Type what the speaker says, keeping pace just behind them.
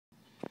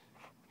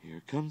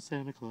Here comes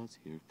Santa Claus,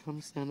 here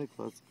comes Santa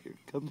Claus, here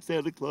comes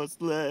Santa Claus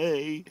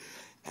sleigh.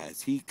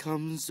 As he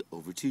comes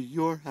over to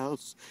your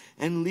house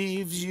and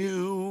leaves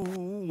you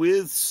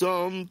with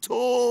some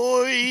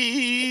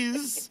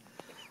toys.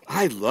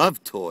 I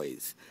love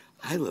toys.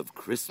 I love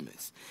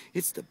Christmas.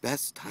 It's the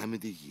best time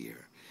of the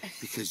year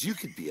because you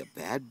could be a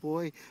bad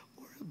boy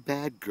or a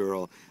bad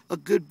girl, a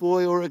good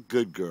boy or a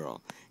good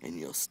girl, and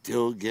you'll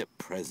still get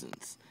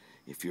presents.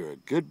 If you're a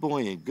good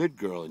boy and good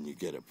girl and you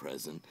get a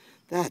present,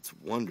 that's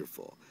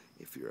wonderful.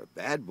 If you're a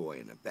bad boy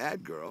and a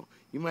bad girl,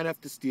 you might have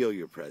to steal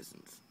your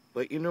presents.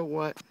 But you know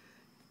what?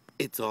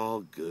 It's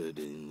all good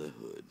in the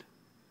hood.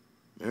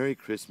 Merry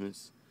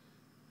Christmas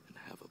and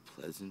have a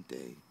pleasant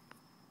day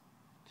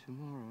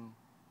tomorrow.